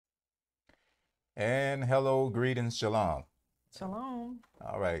And hello, greetings, shalom. Shalom.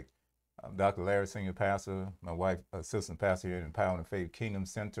 All right. I'm Dr. Larry, Senior Pastor, my wife, Assistant Pastor here in Power and Faith Kingdom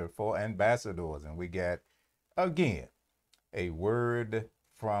Center for Ambassadors. And we got, again, a word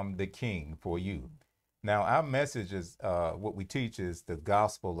from the King for you. Now, our message is what we teach is the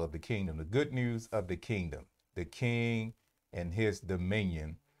gospel of the kingdom, the good news of the kingdom, the King and his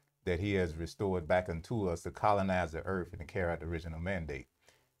dominion that he has restored back unto us to colonize the earth and to carry out the original mandate.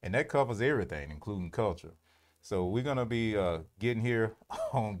 And that covers everything, including culture. So we're gonna be getting here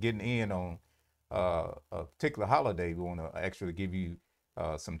on getting in on a particular holiday. We want to actually give you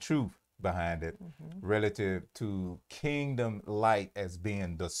some truth behind it relative to kingdom light as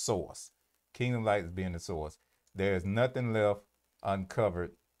being the source. Kingdom light as being the source. There's nothing left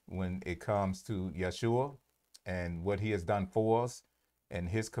uncovered when it comes to Yeshua and what he has done for us and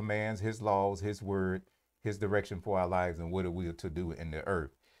his commands, his laws, his word, his direction for our lives and what we are to do in the earth.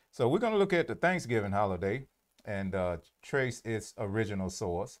 So we're going to look at the Thanksgiving holiday and trace its original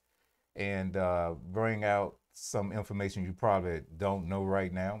source and bring out some information you probably don't know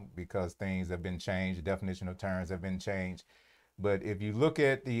right now because things have been changed, definition of terms have been changed. But if you look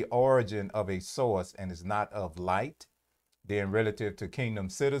at the origin of a source and it's not of light, then relative to kingdom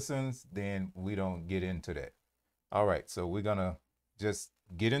citizens, then we don't get into that. All right, so we're gonna just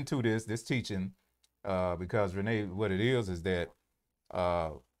get into this teaching because Renee, what it is that uh,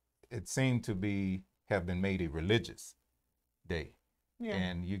 it seemed to be have been made a religious day. Yeah.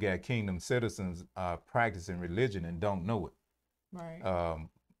 And you got kingdom citizens practicing religion and don't know it. Right.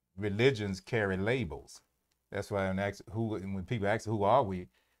 Religions carry labels. That's why when people ask who are we,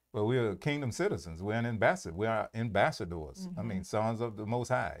 well, we are kingdom citizens. We're an ambassador. We are ambassadors. I mean, sons of the Most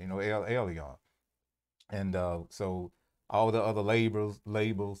High. El Elyon. And so all the other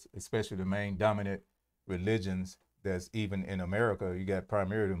labels, especially the main dominant religions that's even in America, you got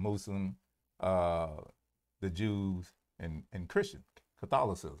primarily Muslim, the Jews, and Christian,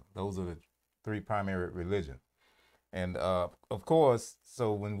 Catholicism. Those are the three primary religions. And of course,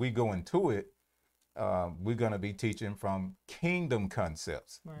 so when we go into it, we're going to be teaching from kingdom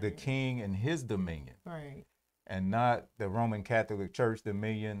concepts, the king and his dominion, Right. and not the Roman Catholic Church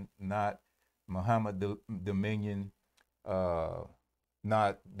dominion, not Muhammad dominion,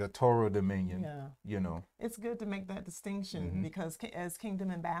 not the Torah dominion. Yeah. It's good to make that distinction because as kingdom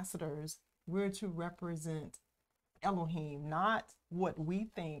ambassadors, we're to represent Elohim, not what we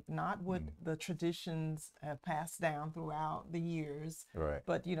think, not what the traditions have passed down throughout the years, Right.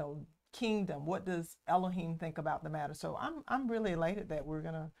 but kingdom. What does Elohim think about the matter? So I'm really elated that we're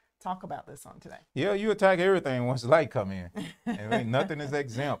gonna talk about this on today. Yeah, you attack everything once light come in. And ain't nothing is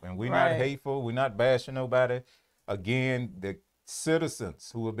exempt. And we're not Right. hateful. We're not bashing nobody. Again, the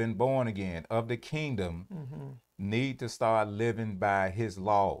citizens who have been born again of the kingdom need to start living by his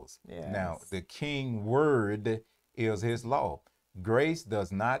laws. Now, Yes. the king word is his law. Grace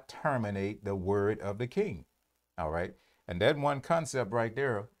does not terminate the word of the king. All right. And that one concept right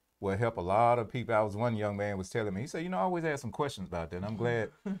there will help a lot of people. I was one young man was telling me, he said, I always ask some questions about that. And I'm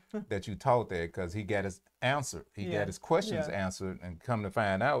glad that you taught that because he got his answer. He got his questions answered and come to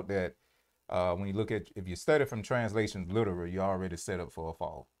find out that when you look at, if you study from translations literally, you're already set up for a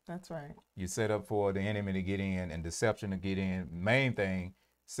fall. That's right. You set up for the enemy to get in and deception to get in. Main thing,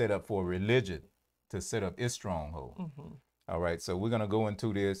 set up for religion to set up its stronghold. All right, so we're going to go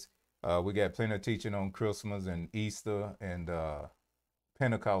into this. We got plenty of teaching on Christmas and Easter and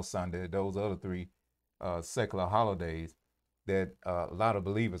Pentecost Sunday, those other three secular holidays that a lot of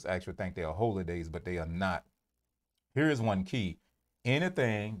believers actually think they are holy days, but they are not. Here is one key.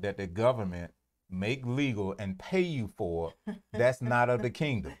 Anything that the government make legal and pay you for, that's not of the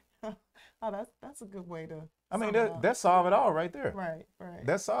kingdom. Oh, that's a good way to. I mean, that solve it all right there. Right, right.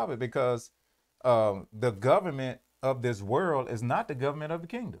 That solve it because the government of this world is not the government of the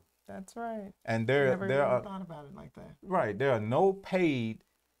kingdom. That's right. And Never even thought about it like that. Right. There are no paid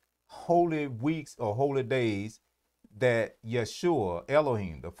holy weeks or holy days that Yeshua,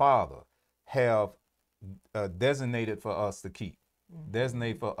 Elohim, the Father, have designated for us to keep,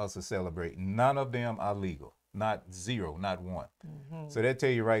 designated for us to celebrate. None of them are legal. Not zero, not one. So that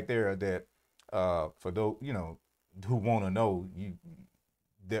tell you right there that for those who want to know,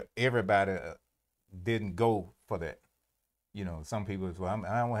 that everybody didn't go for that. Some people, well,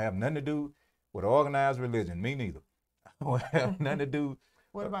 I don't have nothing to do with organized religion. Me neither. I don't have nothing to do.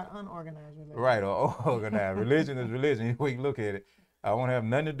 What about unorganized religion? Right, or organized religion is religion. When you look at it, I won't have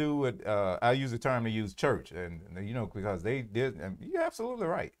nothing to do with. I use the term to use church, and because they did. And you're absolutely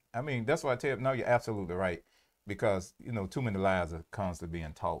right. I mean, that's why I tell you. No, you're absolutely right, because too many lies are constantly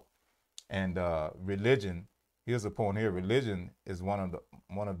being taught, and religion here's the point here. Religion is one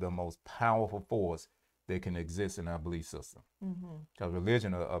of the most powerful force that can exist in our belief system. Because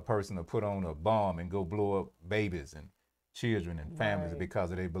religion, a person will put on a bomb and go blow up babies and children and families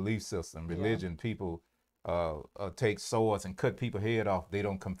because of their belief system. Religion, people take swords and cut people's head off. They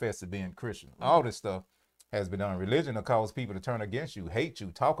don't confess to being Christian. All this stuff has been done. Religion will cause people to turn against you, hate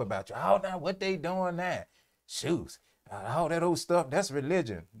you, talk about you. Oh, now what they doing that? Shoes, all that old stuff, that's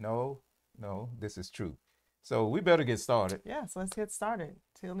religion. No, this is truth. So we better get started. Yes, let's get started.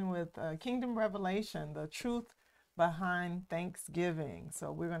 Dealing with Kingdom Revelation, the truth behind Thanksgiving.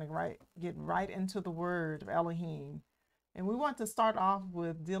 So we're going to get right into the word of Elohim. And we want to start off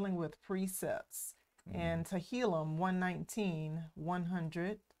with dealing with precepts. And Tehillim 119,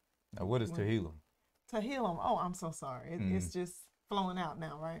 100. Now, what is Tehillim? Tehillim, oh, I'm so sorry. It's just flowing out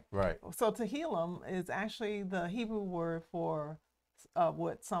now, right? Right. So Tehillim is actually the Hebrew word for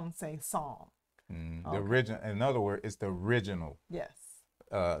what some say psalm. The original, in other words, it's the original. Yes.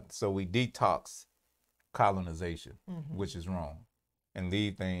 So we detox colonization, which is wrong, and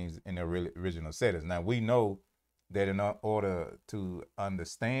leave things in their original settings. Now, we know that in order to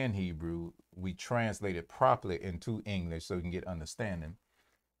understand Hebrew, we translate it properly into English so you can get understanding,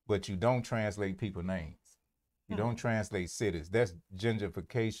 but you don't translate people names. You don't translate cities. That's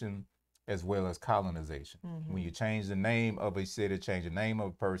gentrification as well as colonization. When you change the name of a city, change the name of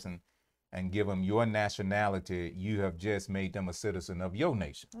a person, and give them your nationality, you have just made them a citizen of your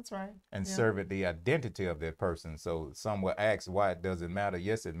nation. That's right. And serve the identity of that person. So some will ask why it doesn't matter.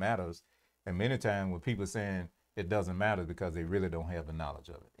 Yes, it matters. And many times when people are saying it doesn't matter because they really don't have the knowledge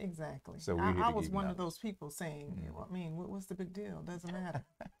of it. Exactly. So I was one of those people saying, I mean, what's the big deal? Doesn't matter.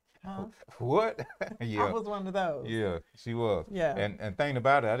 Huh? What? Yeah. I was one of those. Yeah, she was. Yeah. And thinking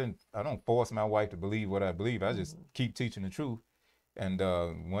about it, I don't force my wife to believe what I believe. I just keep teaching the truth. And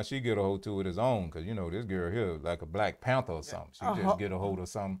once she get a hold to it, it's on. Because, you know, this girl here, like a Black Panther or something. She just get a hold of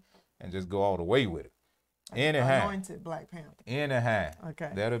something and just go all the way with it. Anyhow. Anointed Black Panther. Anyhow.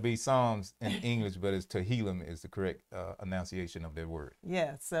 Okay. That'll be Psalms in English, but it's Tehillim is the correct enunciation of that word.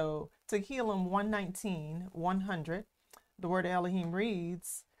 Yeah, so Tehillim 119, 100, the word Elohim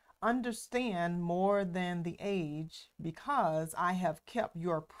reads, understand more than the age, because I have kept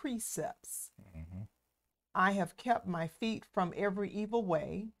your precepts. I have kept my feet from every evil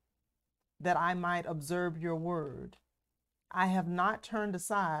way, that I might observe your word. I have not turned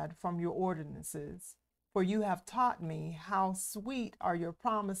aside from your ordinances, for you have taught me how sweet are your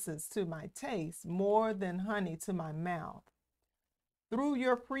promises to my taste, more than honey to my mouth. Through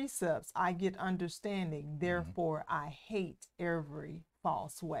your precepts I get understanding, therefore I hate every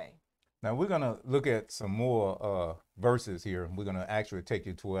false way. Now we're going to look at some more verses here. We're going to actually take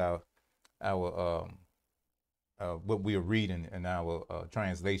you to our what we are reading in our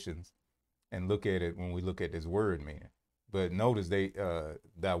translations and look at it when we look at this word meaning. But notice David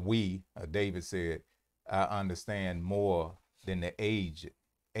said, I understand more than the age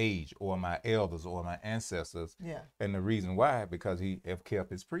or my elders or my ancestors. Yeah. And the reason why, because he have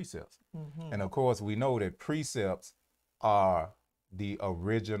kept his precepts. And of course, we know that precepts are the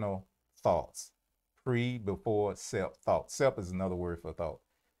original thoughts. Before, self, thought. Self is another word for thought.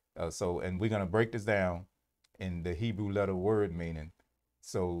 And we're going to break this down in the Hebrew letter word meaning.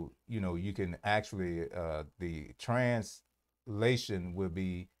 So, you know, you can actually, the translation will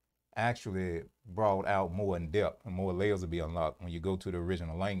be actually brought out more in depth and more layers will be unlocked when you go to the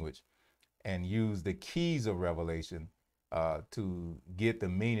original language and use the keys of revelation to get the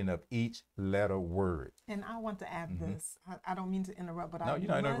meaning of each letter word. And I want to add this. I don't mean to interrupt, but no, you're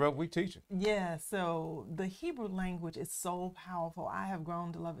not interrupt. We teaching. Yeah. So the Hebrew language is so powerful. I have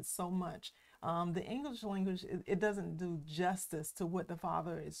grown to love it so much. The English language, it doesn't do justice to what the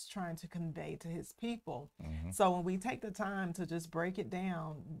Father is trying to convey to his people. So when we take the time to just break it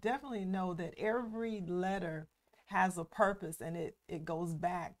down, definitely know that every letter has a purpose and it goes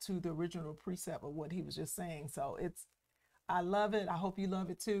back to the original precept of what he was just saying. So I love it. I hope you love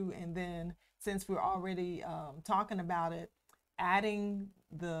it too. And then since we're already talking about it, adding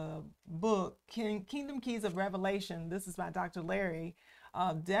the book, Kingdom Keys of Revelation, this is by Dr. Larry.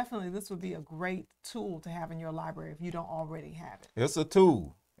 Definitely this would be a great tool to have in your library if you don't already have it. It's a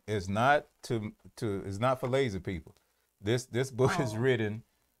tool. It's not it's not for lazy people. This book is written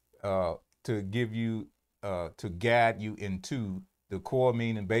to give you to guide you into the core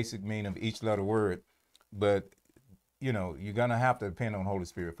meaning, basic meaning of each letter word. But you know, you're gonna have to depend on Holy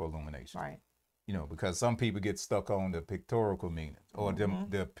Spirit for illumination. Right. You know, because some people get stuck on the pictorial meanings or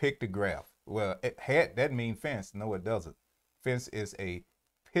the pictograph. Well, that means fence. No, it doesn't. Fence is a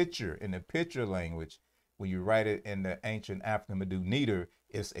picture. In the picture language, when you write it in the ancient African Medu Neater,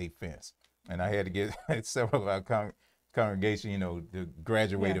 it's a fence. And I had to get several of our congregation, to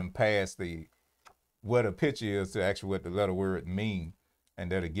graduate them past what a picture is to actually what the letter word mean,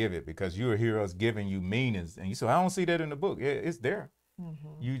 and there to give it, because you'll hear us giving you meanings, and you say, I don't see that in the book. Yeah, it's there.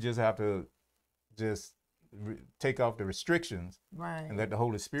 You just have to just take off the restrictions, right, and let the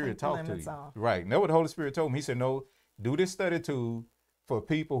Holy Spirit talk to you. Off. Right. Know what the Holy Spirit told me? He said, no, do this study tool for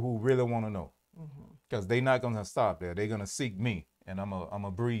people who really want to know, because they're not going to stop there. They're going to seek me, and I'm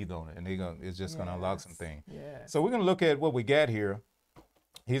gonna breathe on it, and it's just going to unlock some things. So we're going to look at what we got here.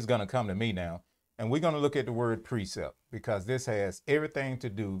 He's going to come to me now, and we're going to look at the word precept, because this has everything to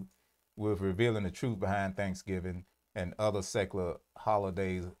do with revealing the truth behind Thanksgiving and other secular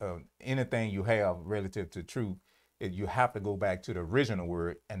holidays. Anything you have relative to truth, you have to go back to the original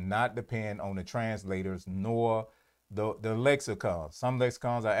word and not depend on the translators nor the lexicons. Some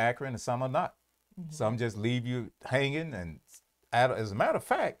lexicons are accurate and some are not. Some just leave you hanging. And as a matter of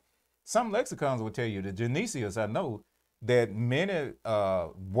fact, some lexicons will tell you, the Genesius, I know, that many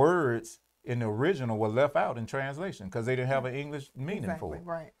words in the original were left out in translation because they didn't have an English meaning for it.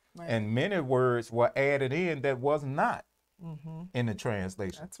 Right. And many words were added in that was not in the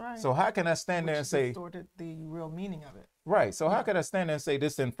translation. That's right. So how can I stand there and say distorted the real meaning of it? Right. So how can I stand there and say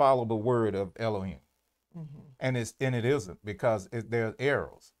this didn't follow the word of Elohim? And it isn't, because there's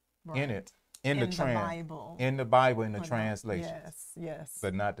errors in it. In the Bible. In the Bible, in the translation. Yes.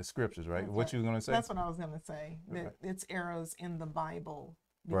 But not the scriptures, right? That's what you were going to say? That's what I was going to say. That it's errors in the Bible,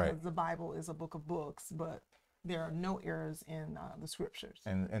 because the Bible is a book of books, but there are no errors in the scriptures.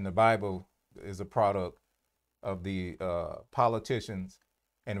 And the Bible is a product of the politicians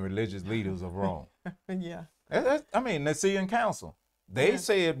and religious leaders of Rome. I mean, the Nicene Council. They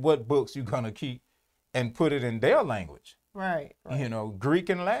said what books you're going to keep and put it in their language. Right. Greek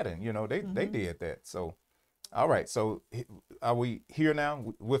and Latin, they did that. So, all right. So are we here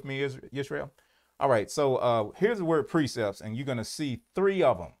now with me, Israel? All right. So here's the word precepts, and you're going to see three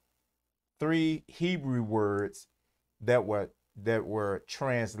of them, three Hebrew words that were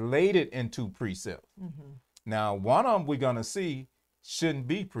translated into precept. Now, one of them we're going to see shouldn't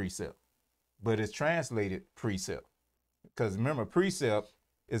be precept, but it's translated precept. Because remember, precept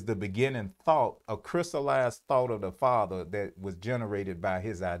is the beginning thought, a crystallized thought of the Father that was generated by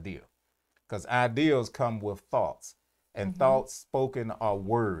his idea. Because ideas come with thoughts, and thoughts spoken are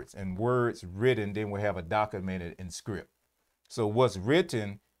words, and words written then we have a documented in script. So what's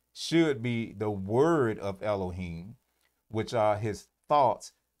written should be the word of Elohim, which are his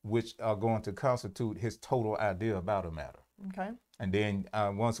thoughts, which are going to constitute his total idea about a matter. Okay. And then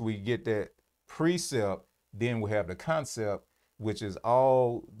once we get that precept, then we have the concept, which is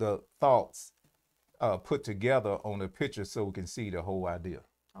all the thoughts put together on a picture so we can see the whole idea.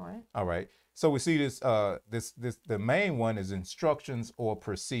 All right. So we see this, the main one is instructions or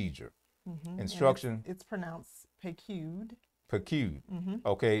procedure. Instruction. It's pronounced pekud. Pekud.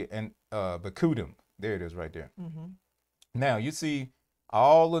 Okay. And Bekudim. There it is right there. Now you see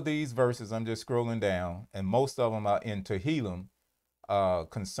all of these verses, I'm just scrolling down, and most of them are in Tehillim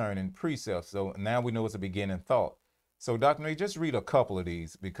concerning precepts. So now we know it's a beginning thought. So Dr. May, just read a couple of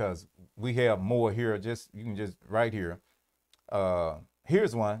these, because we have more here. You can just right here.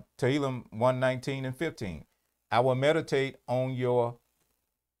 Here's one, Tehillim 1:19 and 15. I will meditate on your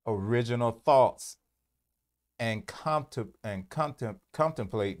original thoughts and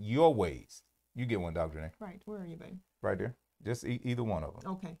contemplate your ways. You get one, Dr. Renee. Right. Where are you, babe? Right there. Just either one of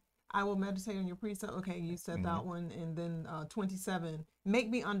them. Okay. I will meditate on your precept. Okay, you said that one. And then 27,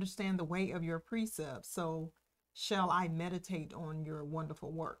 make me understand the way of your precepts. So shall I meditate on your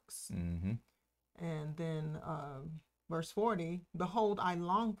wonderful works? And then verse 40, behold, I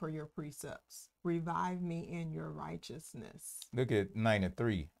long for your precepts. Revive me in your righteousness. Look at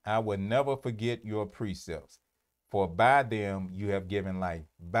 93. I will never forget your precepts, for by them you have given life.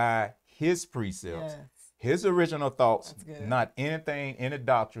 By his precepts, his original thoughts, not anything, any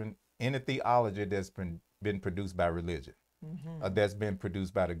doctrine, any theology that's been produced by religion, or that's been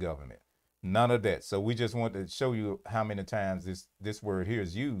produced by the government. None of that. So we just want to show you how many times this word here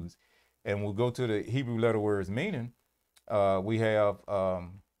is used. And we'll go to the Hebrew letter words meaning. We have,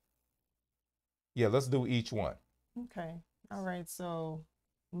 let's do each one. Okay. All right. So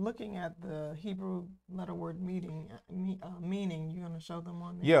looking at the Hebrew letter word meaning, you're going to show them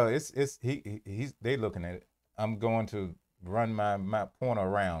on there? Yeah, they looking at it. I'm going to run my pointer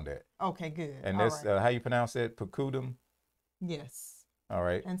around it. Okay, good. And that's how you pronounce it, Pekudim? Yes. All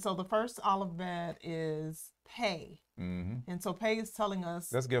right. And so the first alphabet is pay. And so pay is telling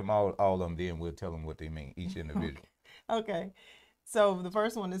us. Let's give them all of them, then we'll tell them what they mean, each individual. Okay. So the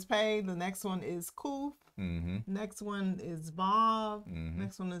first one is pay. The next one is kuf. Next one is vav.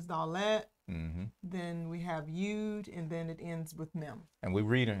 Next one is dalet. Then we have yud, and then it ends with mem. And we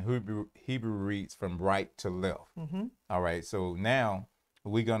read in Hebrew reads from right to left. All right. So now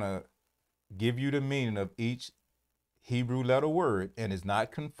we're gonna give you the meaning of each Hebrew letter word, and it's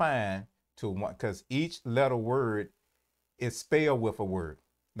not confined to one, because each letter word is spelled with a word.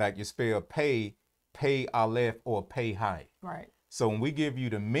 Like you spell pay, pay aleph, or pay high. Right. So when we give you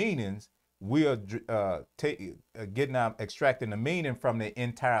the meanings, we are extracting the meaning from the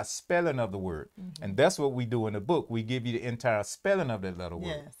entire spelling of the word. And that's what we do in the book. We give you the entire spelling of that letter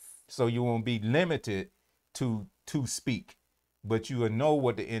word. Yes. So you won't be limited to speak, but you will know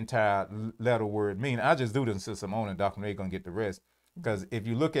what the entire letter word mean. I just do this to Simone and Dr. Renee gonna get the rest. Because if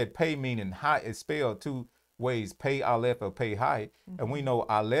you look at pay meaning high, it's spelled two ways, pay aleph or pay high. And we know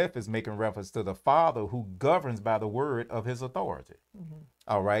aleph is making reference to the Father who governs by the word of his authority.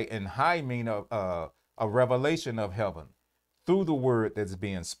 All right. And high mean a revelation of heaven through the word that's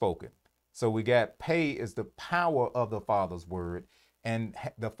being spoken. So we got pay is the power of the Father's word, and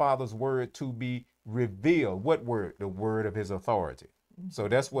the Father's word to be revealed. What word? The word of his authority. So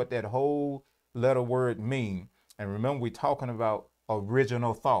that's what that whole letter word mean. And remember, we're talking about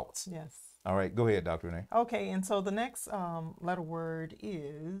original thoughts. Yes. All right, go ahead, Dr. Renee. Okay, and so the next letter word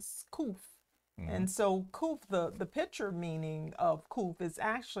is kuf. And so kuf, the picture meaning of kuf is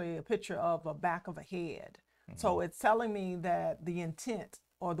actually a picture of a back of a head. So it's telling me that the intent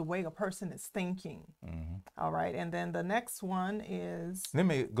or the way a person is thinking. All right, and then the next one is... Let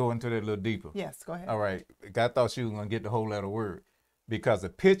me go into that a little deeper. Yes, go ahead. All right, I thought you were going to get the whole letter word, because the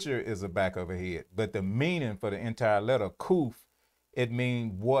picture is the back of a head, but the meaning for the entire letter, kuf, it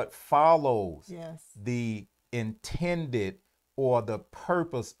means what follows. Yes. The intended or the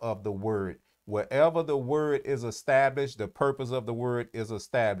purpose of the word. Wherever the word is established, the purpose of the word is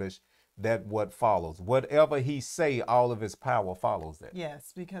established, that what follows. Whatever he say, all of his power follows that.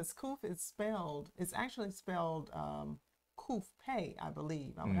 Yes, because kuf is spelled, it's actually spelled kuf pay, I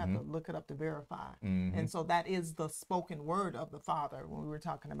believe. I would have to look it up to verify. And so that is the spoken word of the Father when we were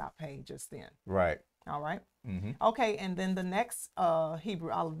talking about pay just then. Right. All right. Okay, and then the next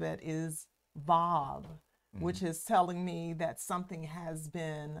Hebrew alphabet is vav, which is telling me that something has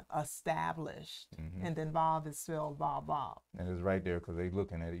been established. And then vav is spelled vav vav. And it's right there because they're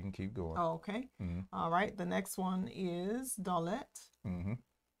looking at it. You can keep going. Okay. All right. The next one is dalet.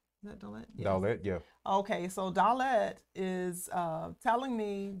 Is that dalet? Yes. Dalet, yeah. Okay, so dalet is telling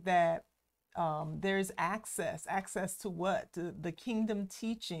me that there's access to what? To the kingdom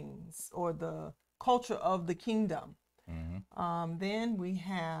teachings or the culture of the kingdom. Then we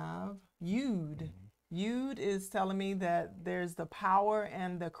have yud. Yud is telling me that there's the power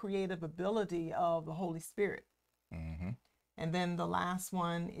and the creative ability of the Holy Spirit. And then the last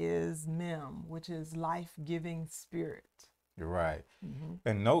one is mem, which is life-giving spirit. You're right.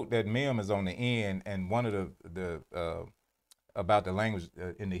 And note that mem is on the end, and one of the about the language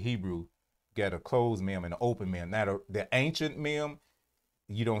in the Hebrew, got a closed mem and an open mem. Now the ancient mem,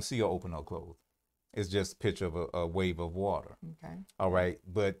 you don't see an open or closed. It's just a picture of a wave of water. Okay. All right.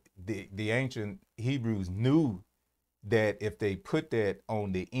 But the ancient Hebrews knew that if they put that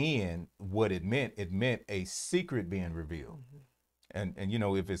on the end, what it meant a secret being revealed. And you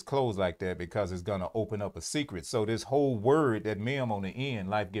know, if it's closed like that, because it's going to open up a secret. So this whole word, that mem on the end,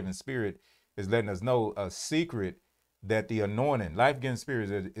 life-giving spirit, is letting us know a secret that the anointing, life-giving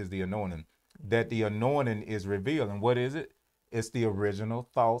spirit is the anointing, that the anointing is revealed. And what is it? It's the original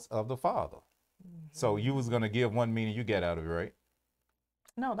thoughts of the Father. So you was going to give one meaning you get out of it, right?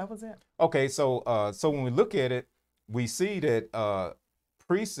 No, that was it. Okay, so so when we look at it, we see that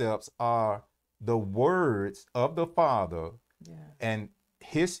precepts are the words of the Father, and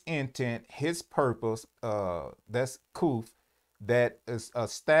his intent, his purpose, that's kuf, that is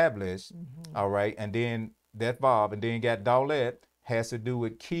established, all right, and then that vav, and then you got dalet, has to do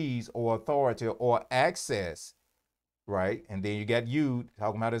with keys or authority or access, right? And then you got yud,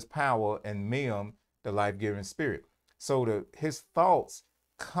 talking about his power, and mem, the life-giving spirit. So his thoughts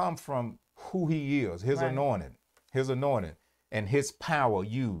come from who he is, his anointing, and his power,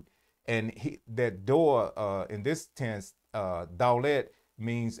 yud. And that door, in this tense, dalet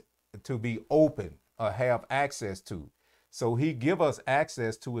means to be open or have access to. So he give us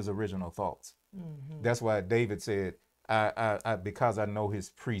access to his original thoughts. That's why David said, I because I know his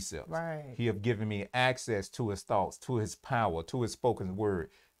precepts. Right. He have given me access to his thoughts, to his power, to his spoken word,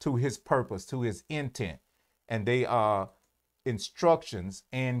 to his purpose, to his intent. And they are instructions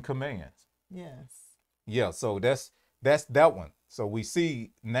and commands. Yes. Yeah, so that's that one. So we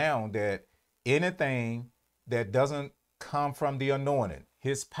see now that anything that doesn't come from the anointing,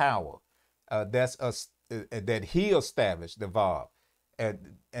 his power. That he established the Vav,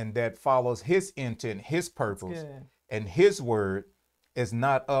 and that follows his intent, his purpose, and his word is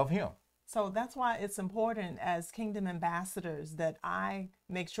not of him. So that's why it's important as kingdom ambassadors that I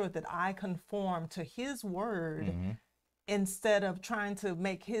make sure that I conform to his word instead of trying to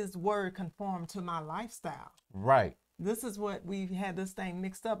make his word conform to my lifestyle. Right. This is what we've had this thing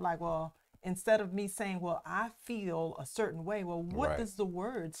mixed up. Like, well, instead of me saying, well, I feel a certain way, well, what does the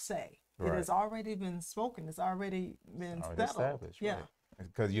word say? It has already been spoken. It's already been established. Yeah.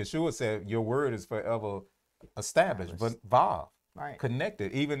 Because Yeshua said your word is forever established, but Vav. Right.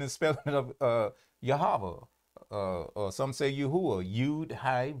 Connected, even the spelling of Yahweh, or some say Yahuwah, Yud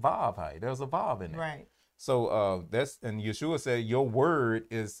Hai Vav Hai. There's a Vav in it. Right. So and Yeshua said your word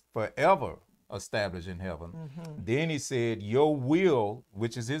is forever established in heaven. Then he said your will,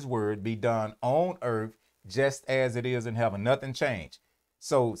 which is his word, be done on earth just as it is in heaven. Nothing changed.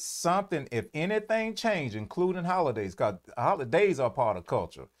 So something, if anything changed, including holidays, because holidays are part of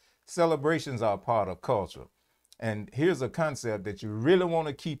culture, celebrations are part of culture. And here's a concept that you really want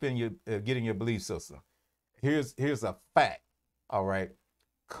to keep in your get in your belief system. Here's a fact. All right,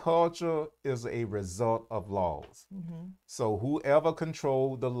 culture is a result of laws. So whoever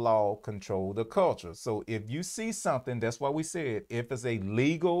controlled the law controlled the culture. So if you see something, that's why we said if it's a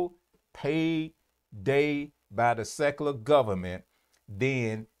legal paid day by the secular government,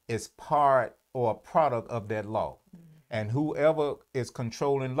 then it's part or a product of that law. And whoever is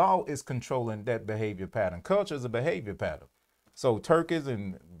controlling law is controlling that behavior pattern. Culture is a behavior pattern. So turkeys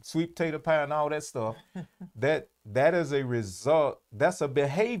and sweet potato pie and all that stuff, that is a result. That's a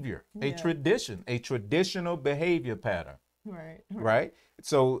behavior, a tradition, a traditional behavior pattern. Right.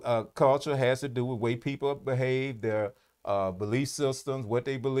 So culture has to do with the way people behave, their belief systems, what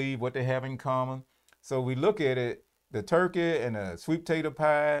they believe, what they have in common. So we look at it. The turkey and the sweet potato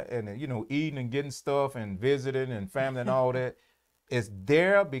pie and, eating and getting stuff and visiting and family and all that is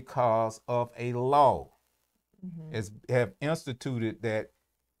there because of a law. Have instituted that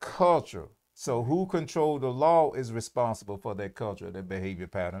culture. So who controls the law is responsible for that culture, that behavior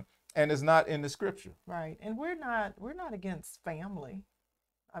pattern, and it's not in the scripture. Right. And we're not against family.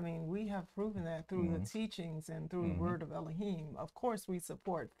 I mean, we have proven that through the teachings and through the word of Elohim. Of course, we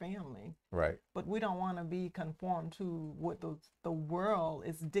support family. Right. But we don't want to be conformed to what the world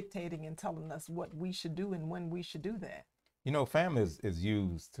is dictating and telling us what we should do and when we should do that. Family is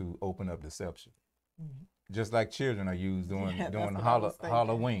used to open up deception. Just like children are used during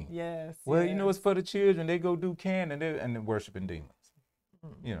Halloween. Yes. Well, it's for the children. They go do candy and they're worshiping demons.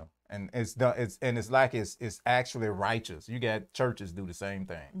 And it's like it's actually righteous. You got churches do the same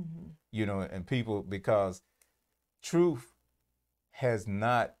thing, and people, because truth has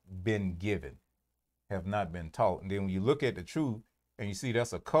not been given, have not been taught. And then when you look at the truth and you see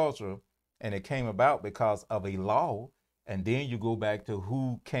that's a culture and it came about because of a law, and then you go back to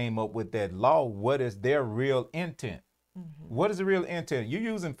who came up with that law, what is their real intent? What is the real intent? You're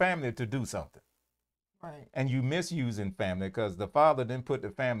using family to do something. Right. And you misusing family because the father didn't put the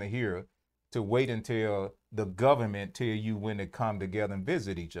family here to wait until the government tell you when to come together and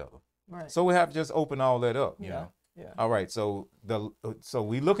visit each other. Right. So we have to just open all that up, you know. Yeah. All right. So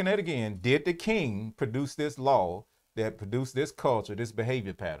we looking at it again. Did the king produce this law that produced this culture, this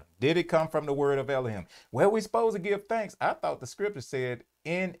behavior pattern? Did it come from the word of Elohim? Well, we're supposed to give thanks. I thought the scripture said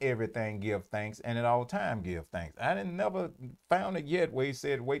in everything give thanks and at all time give thanks. I didn't never found it yet where he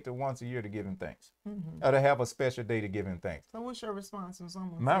said wait till once a year to give him thanks, or to have a special day to give him thanks. So what's your response when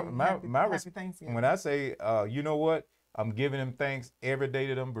someone my happy Thanksgiving? When I say, you know what, I'm giving him thanks every day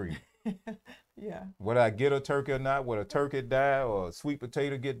that I'm breathing. Yeah. Whether I get a turkey or not, whether a turkey die or a sweet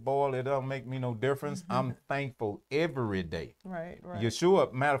potato get boiled, it don't make me no difference. I'm thankful every day. Right.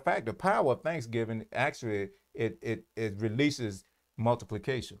 Yeshua, matter of fact, the power of Thanksgiving actually it releases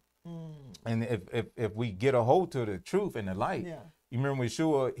multiplication. And if we get a hold to the truth and the light, you remember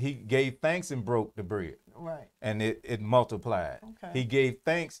Yeshua, he gave thanks and broke the bread. Right. And it multiplied. Okay. He gave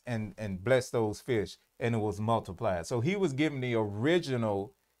thanks and blessed those fish, and it was multiplied. So he was giving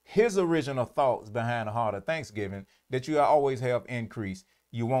his original thoughts behind the heart of Thanksgiving, that you always have increase.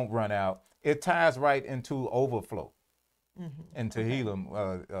 You won't run out. It ties right into overflow. And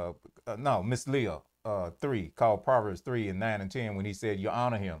Tehillim, Miss Leah 3, called Proverbs 3 and 9 and 10, when he said, you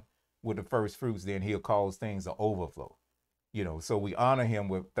honor him with the first fruits, then he'll cause things to overflow. So we honor him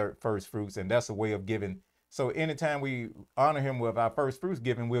with first fruits, and that's a way of giving. So anytime we honor him with our first fruits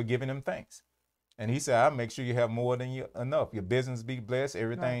giving, we're giving him thanks. And he said, I'll make sure you have more than enough. Your business be blessed.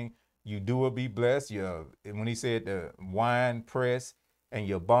 Everything you do will be blessed. When he said the wine press and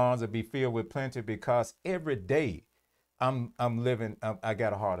your barns will be filled with plenty, because every day I'm living. I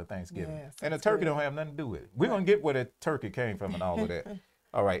got a heart of thanksgiving, Yes, and a that's turkey good. don't have nothing to do with it. We're gonna get where the turkey came from and all of that. Mm-hmm.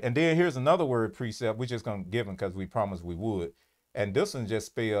 All right, and then here's another word precept. We're just gonna give them because we promised we would. And this one just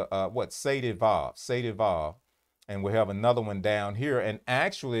spell what Sated Vav, and we have another one down here. And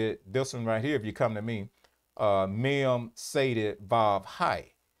actually, this one right here, if you come to me, Mem Sated Vav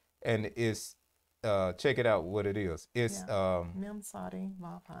High, and it's check it out what it is. It's Mem Sadi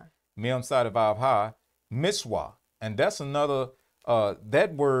Vav Hai. Mem Sated Vav High Miswa, and that's another.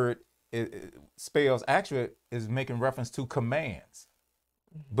 That word it spells actually is making reference to commands.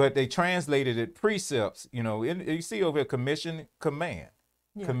 But they translated it precepts, you know. You see over here, commission, command,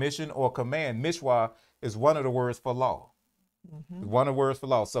 commission or command. Mishwa is one of the words for law. One of the words for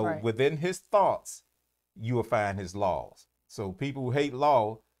law. So within his thoughts, you will find his laws. So people who hate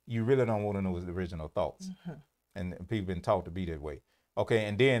law, you really don't want to know his original thoughts. And people been taught to be that way. Okay,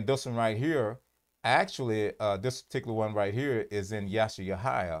 and then this one right here, actually, this particular one right here is in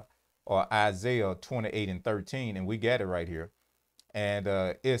Yashayahiah or Isaiah 28:13, and we got it right here. And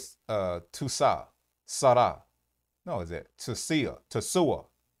it's Tusa, Sarah. No, is it Tusia, Tusua,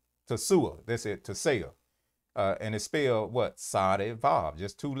 Tusua. That's it, Tusia. And it's spelled what? Sade Vav,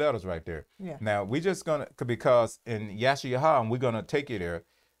 just two letters right there. Yeah. Now we just gonna, because in Yashayahiah, we're gonna take you there,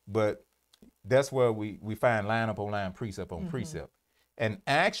 but that's where we find line upon line, precept on precept. And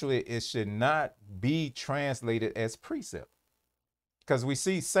actually, it should not be translated as precept, because we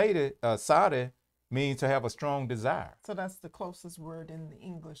see Sade means to have a strong desire. So that's the closest word in the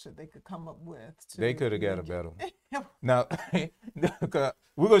English that they could come up with. They could have got a better one. Now,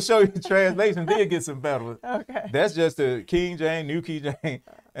 we're going to show you the translation, then get some better ones. Okay. That's just the King James, New King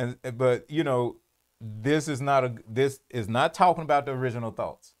James. But, you know, this is not talking about the original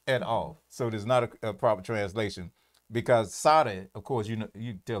thoughts at all. So there's not a proper translation, because Sade, of course, you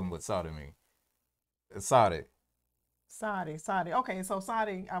tell them what Sade means. Sade. Sadi. Okay, so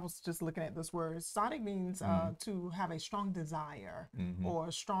Sadi, I was just looking at this word. Sadi means to have a strong desire or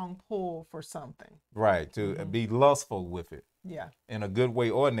a strong pull for something. Right, to be lustful with it. Yeah. In a good way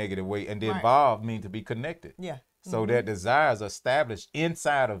or a negative way. And then Vav means to be connected. Yeah. So that desire is established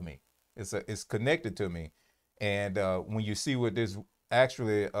inside of me. It's connected to me. And when you see what this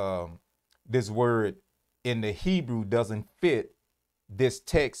actually, this word in the Hebrew doesn't fit this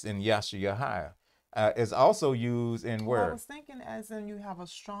text in Yashayahiah. It's also used in where? I was thinking as in you have a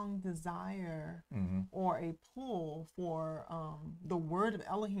strong desire or a pull for the word of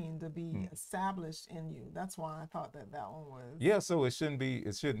Elohim to be established in you. That's why I thought that one was. Yeah, so it shouldn't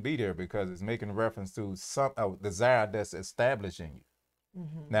be there, because it's making reference to some desire that's established in you.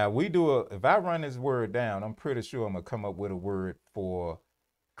 Now if I run this word down, I'm pretty sure I'm gonna come up with a word for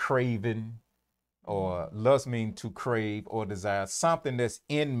craving, or lust mean to crave or desire, something that's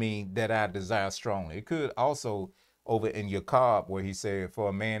in me that I desire strongly. It could also over in Yakab, where he said, for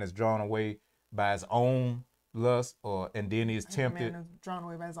a man is drawn away by his own lust, and then he's tempted. A man is drawn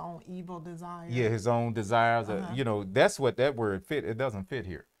away by his own evil desires. Yeah, his own desires. You know, that's what that word fit. It doesn't fit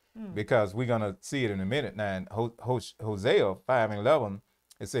here, because we're going to see it in a minute. Now in Hosea 5:11,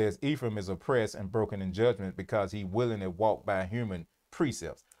 it says, Ephraim is oppressed and broken in judgment, because he willingly walked by human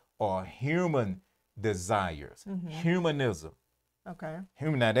precepts or human desires, humanism. Okay.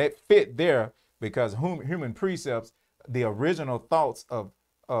 Now that fit there, because human precepts, the original thoughts of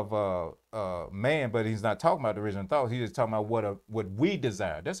man, but he's not talking about the original thoughts. He's just talking about what we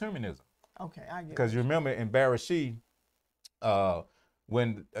desire. That's humanism. Okay, I get it. Because you remember in Bereshit,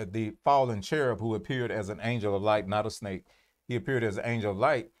 when the fallen cherub who appeared as an angel of light, not a snake, he appeared as an angel of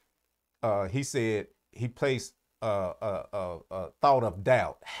light. He said he placed a thought of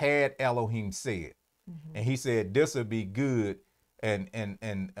doubt. Had Elohim said, and he said this would be good and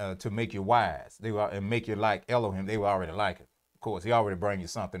to make you wise. And make you like Elohim. They were already like it. Of course, he already bring you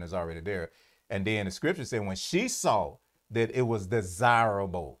something that's already there. And then the scripture said when she saw that it was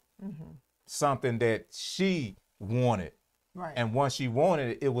desirable, something that she wanted, and once she wanted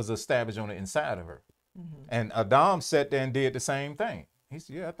it, it was established on the inside of her. And Adam sat there and did the same thing. He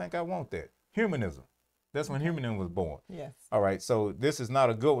said, yeah, I think I want that. Humanism. That's when humanism was born. Yes. All right, so this is not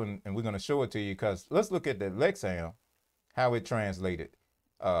a good one, and we're going to show it to you, because let's look at the Lexham, how it translated.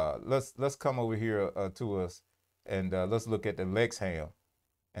 Let's come over here to us, and let's look at the Lexham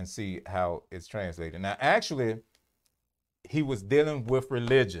and see how it's translated. Now, actually, he was dealing with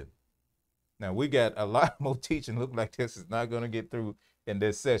religion. Now, we got a lot more teaching. Look like this is not going to get through in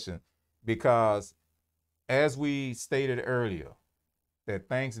this session, because as we stated earlier, that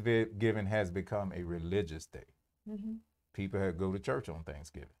Thanksgiving has become a religious day. People have go to church on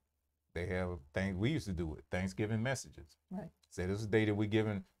Thanksgiving. They have things we used to do it. Thanksgiving messages. Right. Say this is a day that we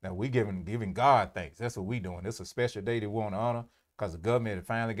giving God thanks. That's what we doing. This is a special day that we want to honor because the government had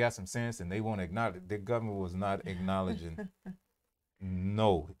finally got some sense and they want to acknowledge. The government was not acknowledging.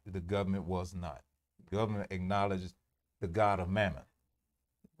 No, the government was not. The government acknowledged the God of Mammon.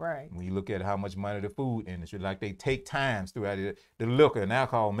 Right. When you look at how much money the food industry, like they take times throughout it, the liquor and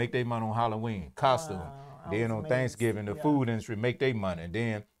alcohol make their money on Halloween, costume. Then on Thanksgiving, the food industry make their money. And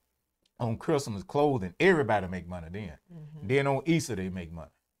then on Christmas, clothing, everybody make money then. Then on Easter, they make money.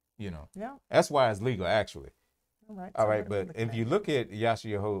 You know. Yeah. That's why it's legal, actually. All right. But if you look at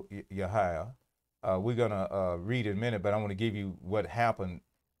Yashayahiah, we're going to read in a minute, but I want to give you what happened.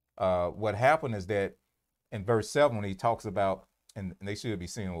 What happened is that in verse 7, when he talks about, and they should be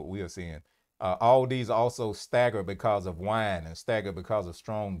seeing what we are seeing, all these also stagger because of wine and stagger because of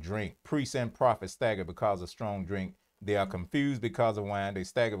strong drink. Priests and prophets stagger because of strong drink. They are confused because of wine. They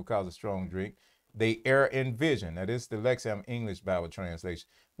stagger because of strong drink. They err in vision. Now, this is the Lexham English Bible translation.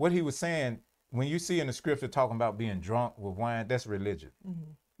 What he was saying, when you see in the scripture talking about being drunk with wine, that's religion.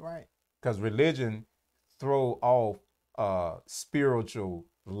 Right. Because religion throw off spiritual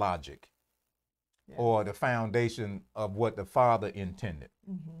logic or the foundation of what the Father intended.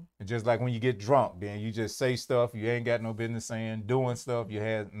 And just like when you get drunk, then you just say stuff you ain't got no business saying, doing stuff you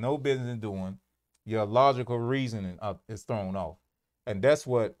had no business doing. Your logical reasoning is thrown off. And that's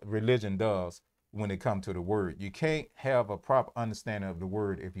what religion does when it comes to the word. You can't have a proper understanding of the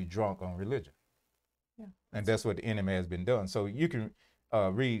word if you're drunk on religion. Yeah. And that's what the enemy has been done. So you can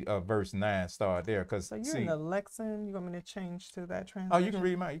read verse 9, start there. So you're in the Lexham. You want me to change to that translation? Oh, you can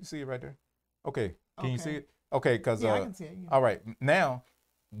read mine. You can see it right there. Okay. Can you see it? Okay, because I can see it. Yeah. All right. Now,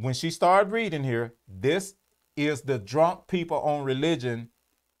 when she started reading here, this is the drunk people on religion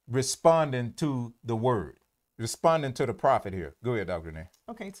responding to the word, responding to the prophet here. Go ahead, Dr. Renee.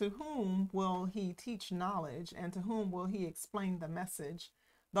 Okay, to whom will he teach knowledge, and to whom will he explain the message?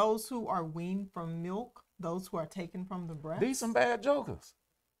 Those who are weaned from milk, those who are taken from the breast. These some bad jokers.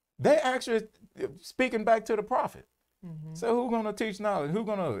 They actually speaking back to the prophet. So who's going to teach knowledge? Who's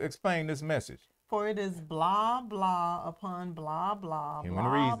going to explain this message? For it is blah, blah upon blah, blah, Human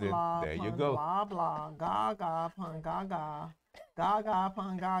blah, reason. blah There upon you go. blah, blah, gaga upon gaga, gaga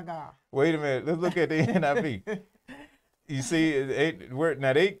upon gaga. Wait a minute. Let's look at the NIV. You see,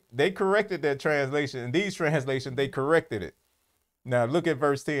 now they corrected that translation. In these translations, they corrected it. Now look at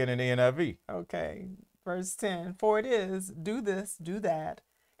verse 10 in the NIV. Okay, verse 10. For it is, do this, do that,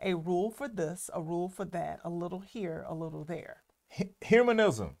 a rule for this, a rule for that, a little here, a little there.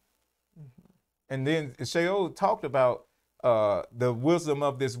 Humanism. And then Sheol talked about the wisdom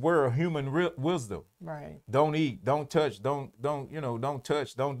of this world, human wisdom. Right. Don't eat, don't touch, don't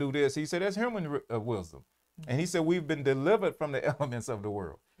touch, don't do this. He said that's human wisdom. And he said we've been delivered from the elements of the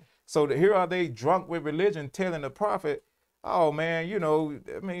world. So here are they drunk with religion telling the prophet, oh man, you're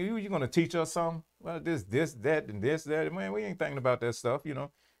going to teach us something? Well, this, that, and this, that. Man, we ain't thinking about that stuff,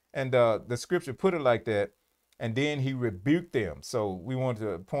 And the scripture put it like that. And then he rebuked them. So we want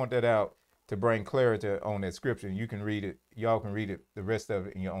to point that out to bring clarity on that scripture. You can read it. Y'all can read it, the rest of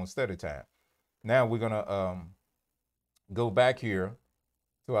it in your own study time. Now we're going to go back here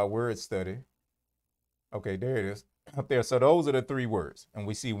to our word study. Okay, there it is up there. So those are the three words. And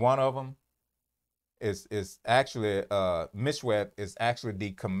we see one of them is actually, mishwat is actually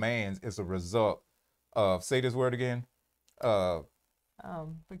the commands. It's a result of, say this word again. Pekudim?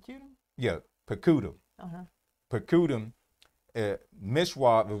 Yeah, pekudim. Pekudim.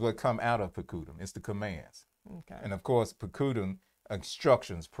 Mishwat is what come out of pekudim. It's the commands. Okay. And of course, pekudim,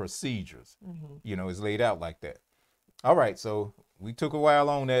 instructions, procedures, is laid out like that. All right, so we took a while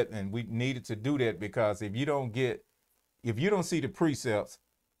on that, and we needed to do that because if you don't see the precepts,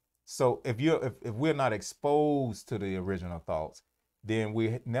 so if we're not exposed to the original thoughts, then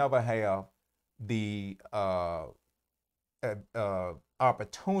we never have the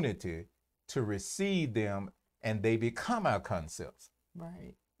opportunity to receive them, and they become our concepts.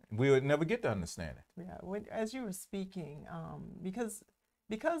 Right. We would never get to understand it. Yeah. As you were speaking, because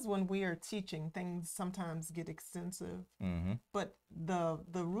when we are teaching, things sometimes get extensive. But the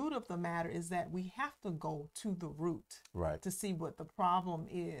root of the matter is that we have to go to the root, right, to see what the problem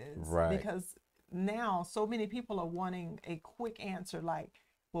is. Right. Because now so many people are wanting a quick answer, like,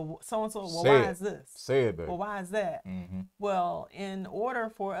 well, so-and-so, well, why is this? Say it, baby. Well, why is that? Well, in order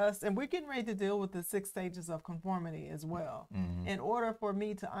for us, and we're getting ready to deal with the 6 stages of conformity as well. In order for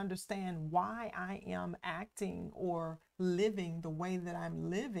me to understand why I am acting or living the way that I'm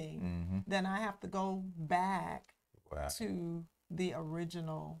living, then I have to go back to the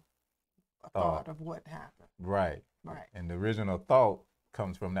original thought of what happened. Right. Right. And the original thought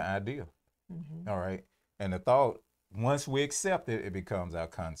comes from the idea. Mm-hmm. All right. And the thought, once we accept it, it becomes our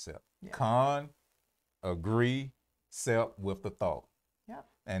concept. Yeah. Con, agree, accept with the thought. Yep.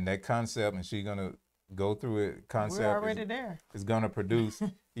 And that concept, and she's going to go through it. Concept We're already there. Is going to produce.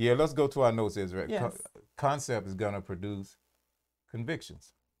 Yeah, let's go to our notes, Israel. Yes. Concept is going to produce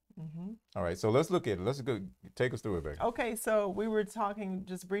convictions. Mm-hmm. All right, so let's look at it. Let's go. Take us through it, baby. Okay, so we were talking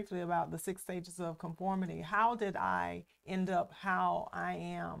just briefly about the 6 stages of conformity. How did I end up how I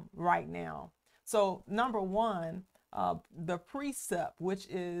am right now? So number one, the precept, which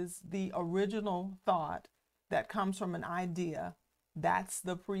is the original thought that comes from an idea, that's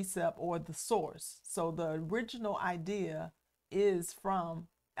the precept or the source. So the original idea is from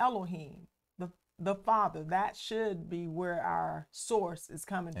Elohim, the Father. That should be where our source is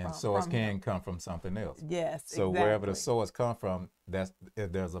coming from. And source can come from something else. Yes, so exactly. Wherever the source come from,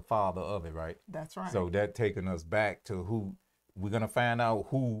 there's a father of it, right? That's right. So that taking us back to who we're gonna find out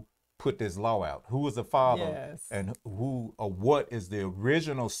who put this law out. Who is the father? Yes. And who or what is the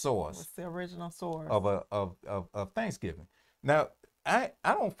original source? What's the original source of Thanksgiving? Now, I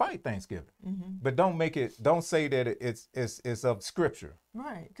don't fight Thanksgiving, mm-hmm. but don't say that it's of scripture.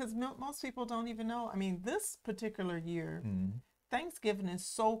 Right, because most people don't even know. I mean, this particular year, Mm-hmm. Thanksgiving is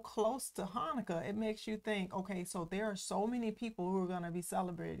so close to Hanukkah. It makes you think, okay, so there are so many people who are going to be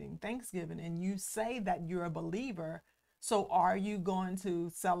celebrating Thanksgiving, and you say that you're a believer. So are you going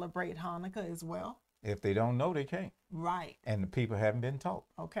to celebrate Hanukkah as well? If they don't know, they can't. Right. And the people haven't been taught.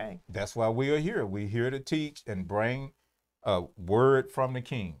 Okay. That's why we are here. We're here to teach and bring a word from the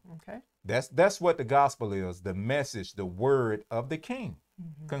King. Okay. That's what the gospel is, the message, the word of the King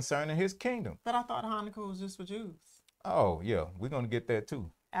Mm-hmm. concerning his kingdom. But I thought Hanukkah was just for Jews. Oh, yeah, we're going to get that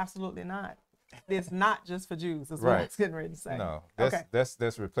too. Absolutely not. It's not just for Jews. That's what Right. I was getting ready to say. No, Okay.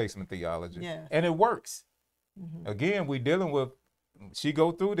 that's replacement theology. Yes. And it works. Mm-hmm. Again, we're dealing with, she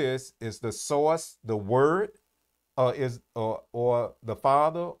go through this, is the source, the word, or the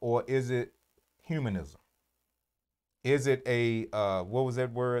Father, or is it humanism? Is it a, what was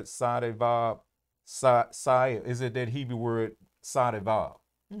that word, Sadevav? Is it that Hebrew word, Sadevav?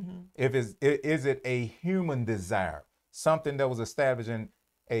 Mm-hmm. Is it a human desire? Something that was establishing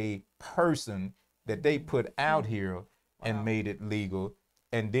a person that they put out here and Wow. made it legal,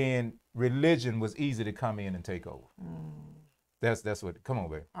 and then religion was easy to come in and take over. That's what, come on,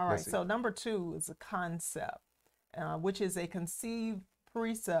 baby. All right, Let's see. so number 2 is a concept, which is a conceived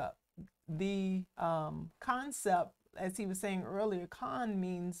precept. The concept, as he was saying earlier, con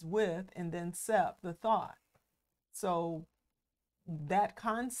means with, and then sept, the thought. So that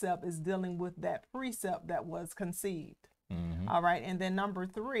concept is dealing with that precept that was conceived. Mhm. All right, and then number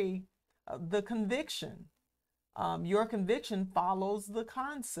 3, the conviction. Your conviction follows the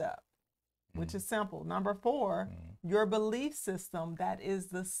concept, which is simple. Number 4, your belief system, that is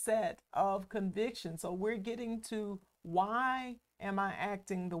the set of conviction. So we're getting to why am I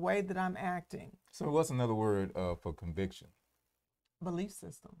acting the way that I'm acting? So what's another word for conviction? Belief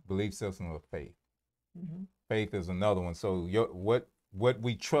system. Belief system or faith. Mm-hmm. Faith is another one. So what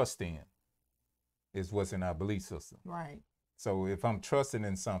we trust in is what's in our belief system. Right. So if I'm trusting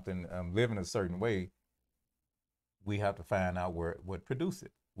in something, I'm living a certain way, we have to find out what produced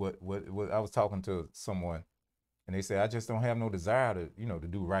it. What I was talking to someone, and they said, I just don't have no desire to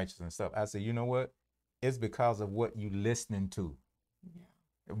do righteous and stuff. I said, you know what? It's because of what you listening to.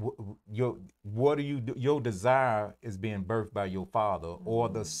 Yeah. What do you do? Your desire is being birthed by your father, or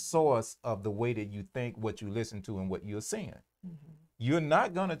the source of the way that you think, what you listen to, and what you're seeing. Mm-hmm. You're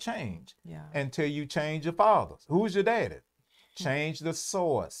not gonna change Yeah. until you change your fathers. Who's your daddy? Change the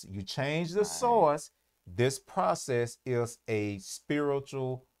source. You change the Right. source. This process is a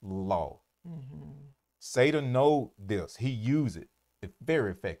spiritual law. Mm-hmm. Satan know this. He use it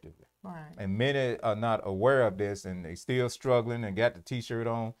very effectively. Right. And many are not aware of this, and they still struggling and got the t-shirt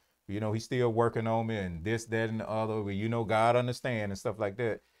on. He's still working on me and this, that, and the other. Well, God understand and stuff like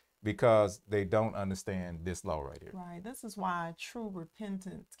that, because they don't understand this law right here. Right. This is why true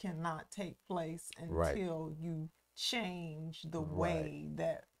repentance cannot take place until Right. you change the Right. way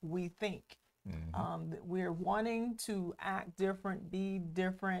that we think. Mhm. We're wanting to act different, be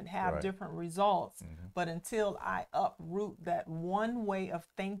different, have Right. different results. Mhm. But until I uproot that one way of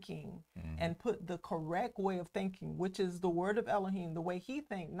thinking Mhm. and put the correct way of thinking, which is the word of Elohim, the way he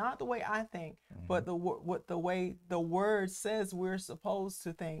think, not the way I think, but the way the word says we're supposed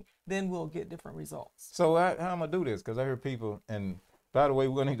to think, then we'll get different results. So how am I do this? Because I hear people, and by the way,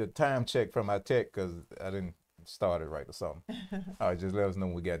 we're gonna need a time check from our tech because I didn't start it right or something. All right, just let us know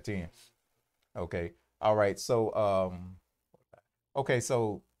when we got 10. Okay. All right. So okay,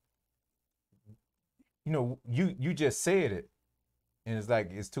 so you just said it, And it's like,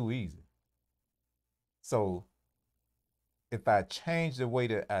 it's too easy. So if I change the way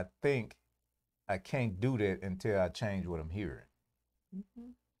that I think, I can't do that until I change what I'm hearing.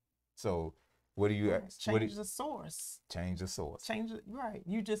 Mm-hmm. So what do you, Right. what do Change the source. change the source? Change it. Right.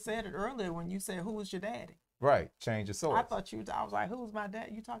 You just said it earlier when you said, "Who was your daddy?" Right. Change the source. I thought you. I was like, "Who's my dad?"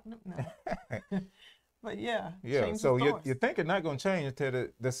 You talking to no? But yeah, Yeah. change So the source. you're thinking not going to change until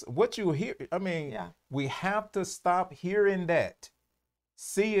this, what you hear. I mean, Yeah. we have to stop hearing that,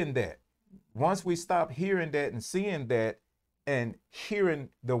 seeing that. Once we stop hearing that and seeing that and hearing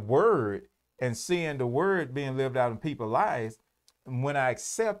the word and seeing the word being lived out in people's lives, when I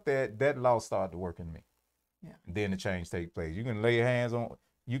accept that, that law started to work in me. Yeah. Then the change take place. You can lay your hands on,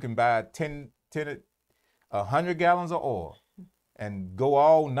 you can buy 100 gallons of oil and go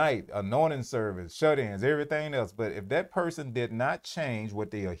all night, anointing service, shut-ins, everything else. But if that person did not change what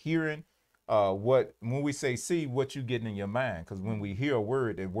they are hearing, when we say see, what you getting in your mind, because when we hear a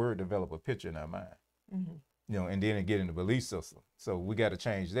word, that word develop a picture in our mind, and then it get in the belief system. So we got to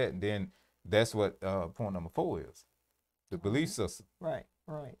change that, and then that's what point number 4 is, the belief system. Right.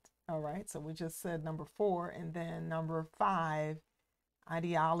 All right. So we just said number 4, and then number 5,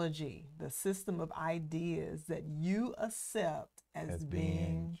 ideology, the system of ideas that you accept as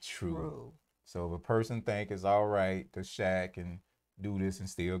being true. So if a person think it's all right to shack and do this and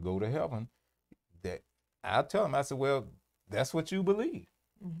still go to heaven, that I tell them, I said, well, that's what you believe.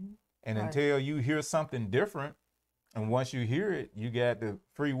 And until you hear something different, and once you hear it, you got the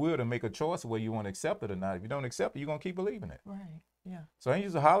free will to make a choice whether you want to accept it or not. If you don't accept it, you're going to keep believing it. Right. Yeah. So I ain't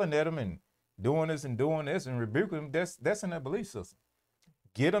used to hollering at them and doing this and rebuking them. That's in their belief system.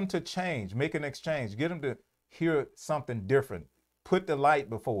 Get them to change, make an exchange, get them to hear something different. Put the light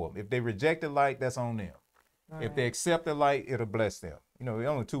before them. If they reject the light, that's on them. If they accept the light, it'll bless them. You know, there's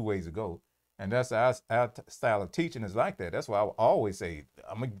only 2 ways to go. And that's our style of teaching is like that. That's why I always say,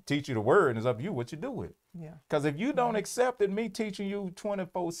 I'm going to teach you the word, and it's up to you what you do with it. Yeah. Because if you don't accept it, me teaching you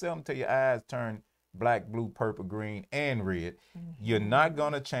 24/7 till your eyes turn black, blue, purple, green, and red, you're not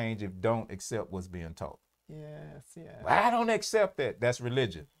going to change if you don't accept what's being taught. Yes. Well, I don't accept that. That's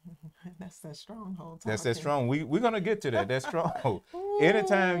religion. That's that stronghold. That's that strong. We're going to get to that. That's stronghold.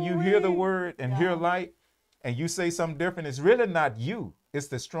 Anytime you hear the word and hear light and you say something different, it's really not you. It's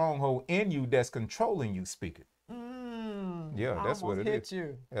the stronghold in you that's controlling you speaking. Yeah, that's what it is.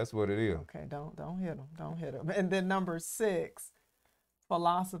 You. That's what it is. Okay, don't hit them. Don't hit them. And then number 6,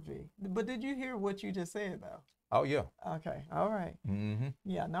 philosophy. But did you hear what you just said though? Oh yeah. Okay. All right.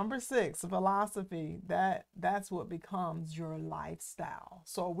 Yeah. Number 6, philosophy. That's what becomes your lifestyle.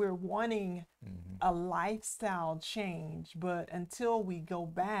 So we're wanting a lifestyle change, but until we go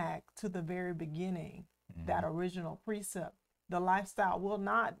back to the very beginning, that original precept, the lifestyle will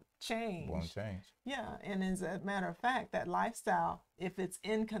not change. Won't change. Yeah. And as a matter of fact, that lifestyle, if it's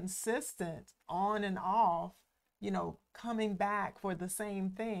inconsistent on and off, coming back for the same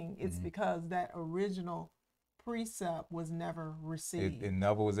thing, it's because that original precept was never received. It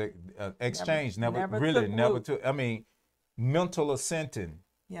never was exchanged. Never took. I mean, mental assenting.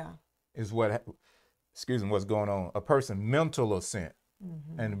 Yeah. Is what. Excuse me. What's going on? A person mental assent,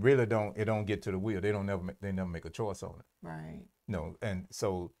 and really don't get to the will. They never make a choice on it. Right. No, and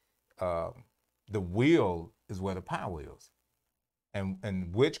so the will is where the power is,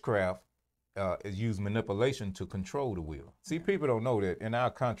 and witchcraft is used manipulation to control the will. See, people don't know that in our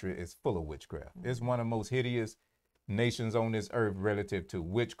country it's full of witchcraft. It's one of the most hideous nations on this earth relative to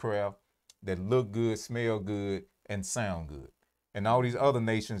witchcraft that look good, smell good, and sound good. And all these other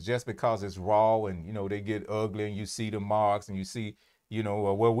nations, just because it's raw and they get ugly and you see the marks and you see,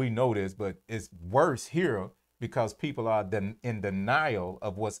 well, we know this, but it's worse here because people are in denial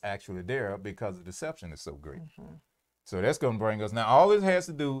of what's actually there because the deception is so great. So that's going to bring us. Now, all this has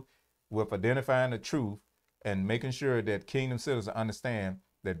to do with identifying the truth and making sure that kingdom citizens understand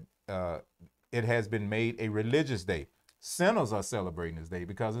that it has been made a religious day. Sinners are celebrating this day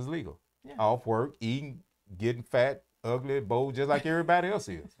because it's legal. Off work, eating, getting fat, ugly, bold, just like everybody else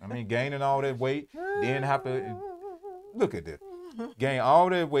is. I mean, gaining all that weight, then have to, look at this. Gain all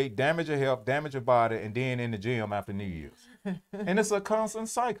that weight, damage your health, damage your body, and then in the gym after New Year's. And it's a constant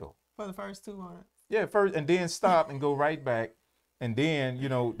cycle. For the first 2 months. Yeah, first, and then stop and go right back. And then,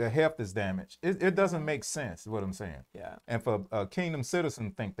 the health is damaged. It doesn't make sense, is what I'm saying. Yeah. And for a kingdom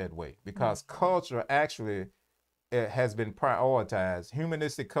citizen think that way because culture actually has been prioritized.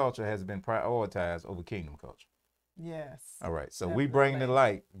 Humanistic culture has been prioritized over kingdom culture. Yes. All right. So we bring the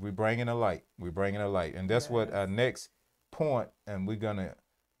light. We're bringing the light. We're bringing the light. And that's what our next point, and we're going to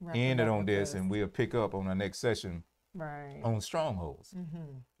end it on this, and we'll pick up on our next session on strongholds.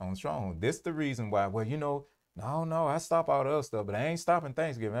 On strongholds. This is the reason why, No, I stop all the other stuff, but I ain't stopping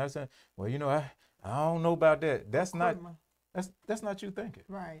Thanksgiving. I said, well, I don't know about that. That's not that's not you thinking.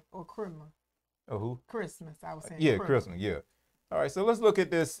 Right. Or Christmas. Oh, who? Christmas. I was saying Yeah, Christmas. Christmas. Yeah. All right. So let's look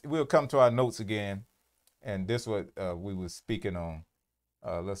at this. We'll come to our notes again, and this what we were speaking on.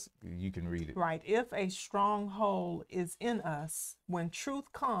 You can read it. Right. If a stronghold is in us, when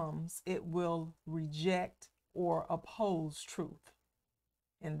truth comes, it will reject or oppose truth.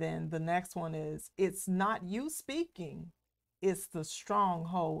 And then the next one is, it's not you speaking, it's the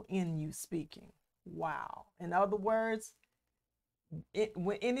stronghold in you speaking. Wow. In other words,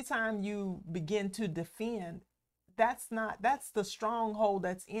 anytime you begin to defend, that's the stronghold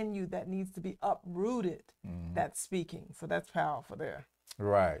that's in you that needs to be uprooted. That's speaking. So that's powerful there.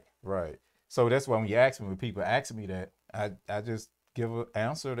 Right. So that's why when you ask me, when people ask me that, I just give an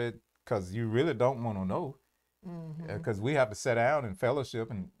answer that, because you really don't want to know. Because we have to sit down and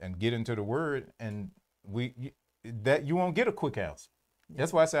fellowship and get into the word, and you won't get a quick answer.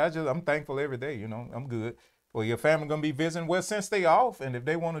 That's why I say I'm thankful every day. I'm good. Well, your family gonna be visiting. Well, since they off, and if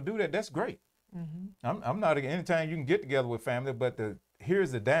they want to do that, that's great. I'm not anytime you can get together with family, but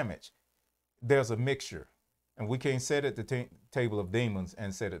here's the damage. There's a mixture, and we can't sit at the table of demons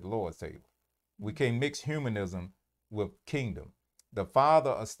and sit at the Lord's table. We can't mix humanism with kingdom. The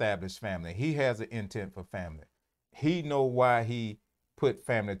Father established family. He has an intent for family. He know why he put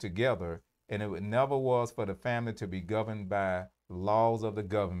family together, and it never was for the family to be governed by laws of the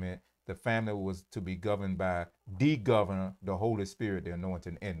government. The family was to be governed by the governor, the Holy Spirit, the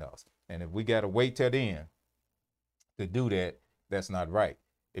anointing in us. And if we got to wait till the end to do that, that's not right.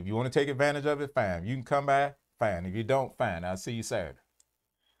 If you want to take advantage of it, fine. You can come by, fine. If you don't, fine. I'll see you Saturday.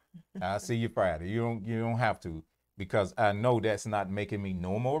 I'll see you Friday. You don't have to, because I know that's not making me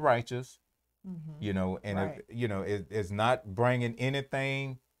no more righteous. And right. It's not bringing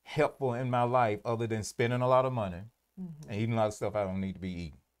anything helpful in my life other than spending a lot of money and eating a lot of stuff I don't need to be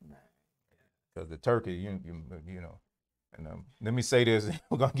eating. Because the turkey, and let me say this,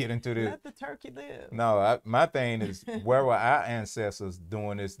 we're gonna get into this. Let the turkey live. No, my thing is, where were our ancestors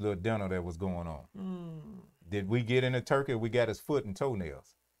doing this little dinner that was going on? Did we get in the turkey? We got his foot and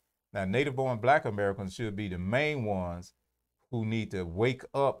toenails. Now, native-born Black Americans should be the main ones who need to wake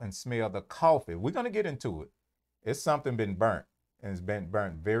up and smell the coffee. We're going to get into it. It's something been burnt, and it's been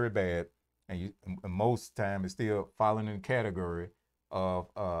burnt very bad, and most time it's still falling in the category of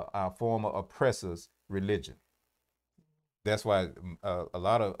our former oppressors' religion. That's why a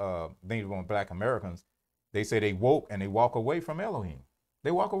lot of native-born Black Americans, they say they woke and they walk away from Elohim.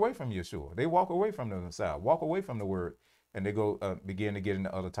 They walk away from Yeshua. They walk away from the Messiah, walk away from the word, and they go begin to get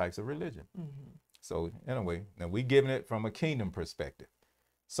into other types of religion. So anyway, now we giving it from a kingdom perspective.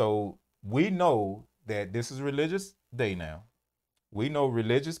 So we know that this is religious day now. We know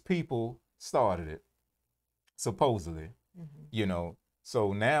religious people started it, supposedly,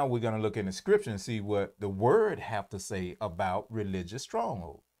 So now we're going to look in the scripture and see what the word have to say about religious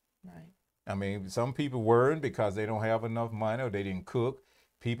stronghold. Right. I mean, some people worrying because they don't have enough money or they didn't cook.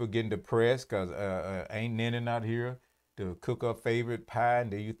 People getting depressed because ain't Nene out here to cook up favorite pie,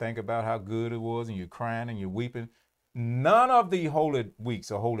 and then you think about how good it was, and you're crying and you're weeping. None of the holy weeks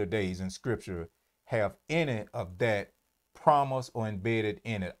or holy days in Scripture have any of that promise or embedded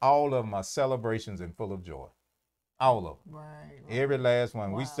in it. All of them are celebrations and full of joy. All of them. Right. Every last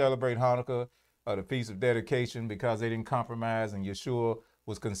one. Wow. We celebrate Hanukkah, the Feast of Dedication, because they didn't compromise, and Yeshua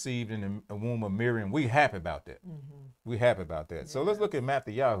was conceived in the womb of Miriam. We happy about that. We happy about that. So let's look at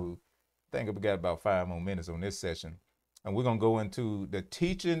Matthew. I think we got about 5 more minutes on this session. And we're going to go into the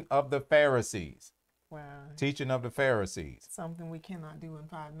teaching of the Pharisees. Wow. Teaching of the Pharisees. Something we cannot do in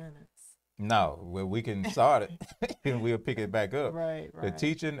 5 minutes. No, well, we can start it and we'll pick it back up. Right. The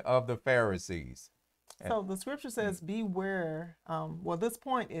teaching of the Pharisees. So the scripture says, beware. This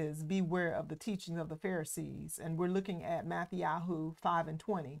point is beware of the teaching of the Pharisees. And we're looking at Matthew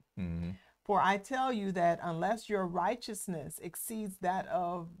 5:20. For I tell you that unless your righteousness exceeds that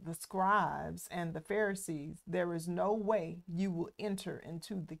of the scribes and the Pharisees, there is no way you will enter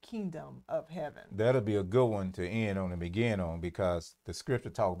into the kingdom of heaven. That'll be a good one to end on and begin on, because the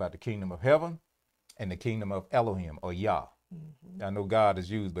scripture talk about the kingdom of heaven and the kingdom of Elohim, or Yah. I know God is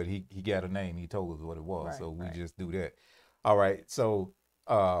used, but he got a name. He told us what it was. So we just do that. All right. So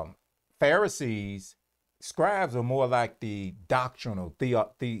Pharisees, scribes are more like the doctrinal,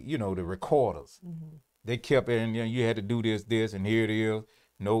 the recorders. They kept it, and you had to do this, and here it is.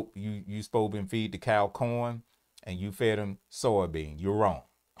 Nope, you supposed to feed the cow corn, and you fed them soybean. You're wrong.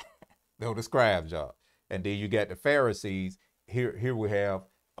 That was the scribe's job. And then you got the Pharisees. Here we have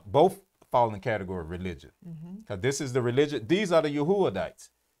both fall in the category of religion. Because this is the religion. These are the Yehudites.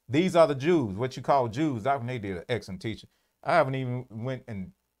 These are the Jews, what you call Jews. Dr. Renee did an excellent teaching. I haven't even went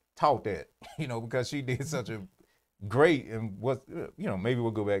and taught that, because she did such a great, and what, maybe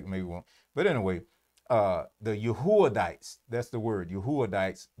we'll go back, maybe we won't. But anyway, the Yehudites, that's the word,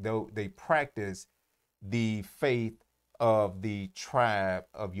 Yehudites, they practice the faith of the tribe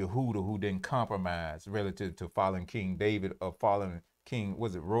of Yehuda, who didn't compromise relative to following King David or following King,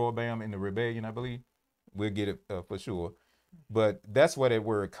 was it Rehoboam in the rebellion, I believe? We'll get it for sure. But that's where that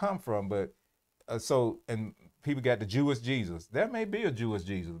word come from. But and people got the Jewish Jesus. There may be a Jewish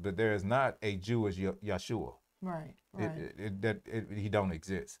Jesus, but there is not a Jewish Yeshua. Right. He don't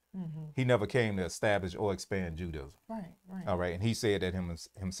exist. He never came to establish or expand Judaism. Right. All right, and he said that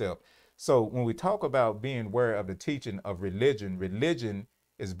himself. So when we talk about being aware of the teaching of religion, religion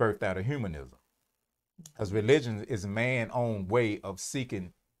is birthed out of humanism. Because religion is man's own way of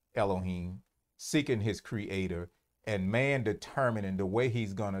seeking Elohim, seeking his creator, and man determining the way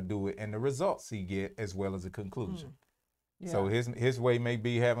he's going to do it and the results he get as well as the conclusion. Yeah. So his way may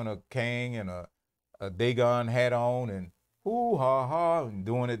be having a king and a Dagon hat on and hoo ha ha and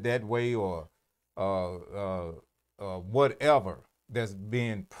doing it that way, or whatever that's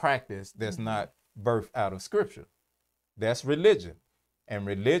being practiced that's not birthed out of scripture. That's religion. And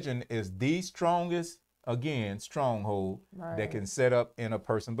religion is the strongest, again, stronghold that can set up in a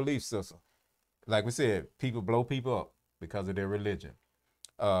person's belief system. Like we said, people blow people up because of their religion.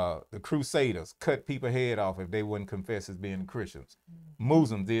 The Crusaders cut people's head off if they wouldn't confess as being Christians.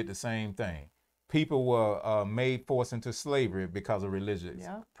 Muslims did the same thing. People were made forced into slavery because of religious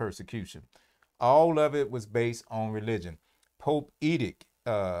persecution. All of it was based on religion. Pope Edict,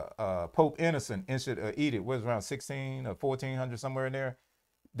 Pope Innocent issued an edict, was around 16 or 1400, somewhere in there,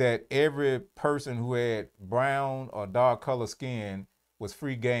 that every person who had brown or dark color skin was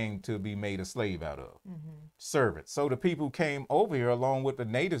free game to be made a slave out of. Servants. So the people who came over here, along with the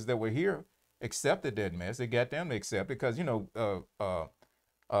natives that were here, accepted that mess. They got them to accept it because,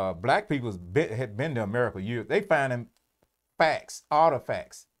 black people had been to America years. They finding facts,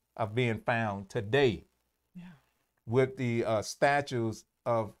 artifacts of being found today. With the statues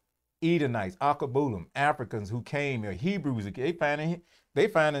of Edomites, Akabulim, Africans who came here, Hebrews. They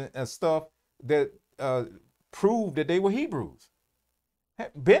finding stuff that proved that they were Hebrews.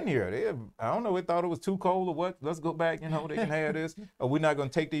 Had been here. I don't know. They thought it was too cold or what. Let's go back. They can have this. Or we're not going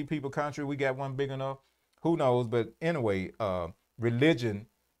to take these people country. We got one big enough. Who knows? But anyway, religion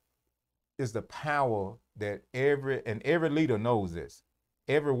is the power that every leader knows this.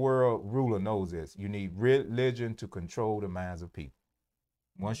 Every world ruler knows this. You need religion to control the minds of people.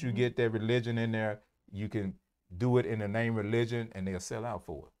 Once you get that religion in there, you can do it in the name of religion and they'll sell out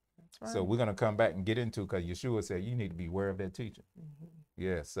for it. That's right. So we're going to come back and get into it because Yeshua said you need to be aware of that teaching.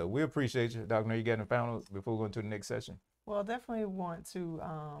 Yeah, so we appreciate you. Dr. Renee, you got any final before we go into the next session? Well, definitely want to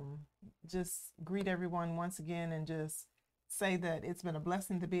just greet everyone once again and just say that it's been a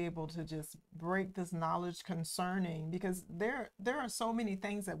blessing to be able to just break this knowledge concerning, because there are so many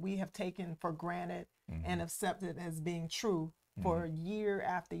things that we have taken for granted and accepted as being true for year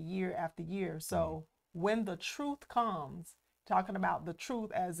after year after year. So when the truth comes, talking about the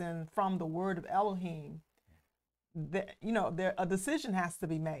truth as in from the word of Elohim, a decision has to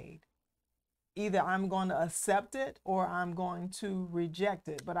be made. Either I'm going to accept it or I'm going to reject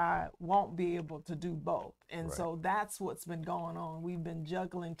it, but I won't be able to do both. And so that's what's been going on. We've been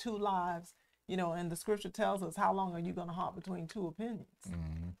juggling two lives, and the scripture tells us, how long are you going to hop between two opinions?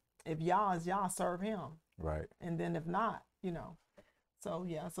 If Yah is Yah, serve him. Right. And then if not, So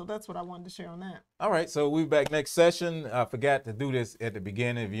so that's what I wanted to share on that. All right, so we'll be back next session. I forgot to do this at the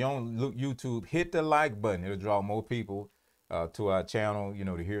beginning. If you're on YouTube, hit the like button. It'll draw more people to our channel,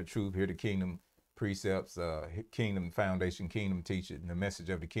 to hear truth, hear the kingdom precepts, kingdom foundation, kingdom teaching, the message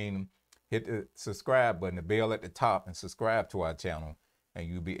of the kingdom. Hit the subscribe button, the bell at the top, and subscribe to our channel, and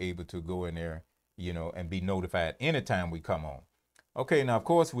you'll be able to go in there, and be notified anytime we come on. Okay, now, of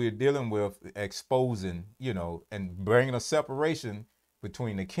course, we're dealing with exposing, and bringing a separation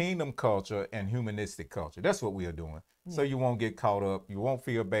between the kingdom culture and humanistic culture. That's what we are doing. So you won't get caught up. You won't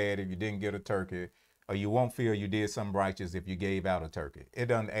feel bad if you didn't get a turkey, or you won't feel you did something righteous if you gave out a turkey. It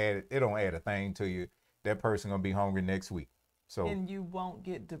don't add a thing to you. That person gonna be hungry next week. So and you won't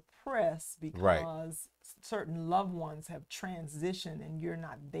get depressed because certain loved ones have transitioned and you're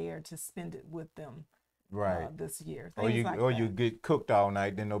not there to spend it with them. This year. Or you get cooked all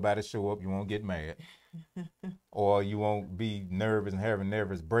night, then nobody show up, you won't get mad. Or you won't be nervous and have a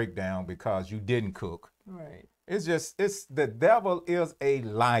nervous breakdown because you didn't cook. Right. It's the devil is a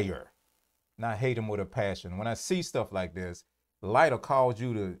liar. And I hate him with a passion. When I see stuff like this, light will cause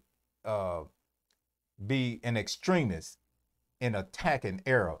you to be an extremist in attacking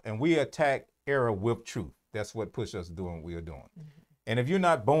error. And we attack error with truth. That's what pushes us doing what we are doing. And if you're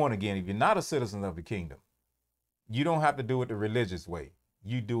not born again, if you're not a citizen of the kingdom, you don't have to do it the religious way.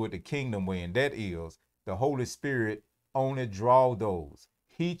 You do it the kingdom way, and that is the Holy Spirit only draw those.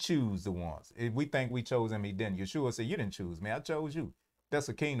 He choose the ones. If we think we chose him, he didn't. Yeshua said, you didn't choose me, I chose you. That's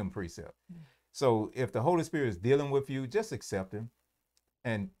a kingdom precept. So if the Holy Spirit is dealing with you, just accept him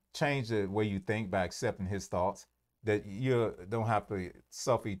and change the way you think by accepting his thoughts, that you don't have to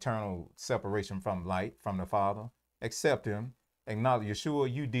suffer eternal separation from light, from the Father. Accept him. Acknowledge,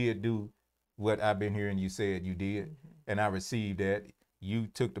 Yeshua, you did do what I've been hearing you said you did, and I received that. You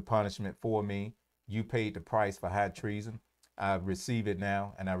took the punishment for me. You paid the price for high treason. I receive it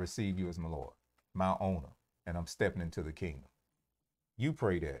now, and I receive you as my Lord, my owner, and I'm stepping into the kingdom. You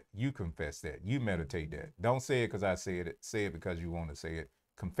pray that. You confess that. You meditate that. Don't say it because I said it. Say it because you want to say it.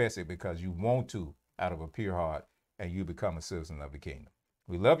 Confess it because you want to out of a pure heart, and you become a citizen of the kingdom.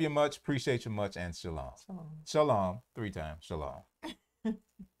 We love you much, appreciate you much, and shalom. Shalom. Shalom. 3 times. Shalom.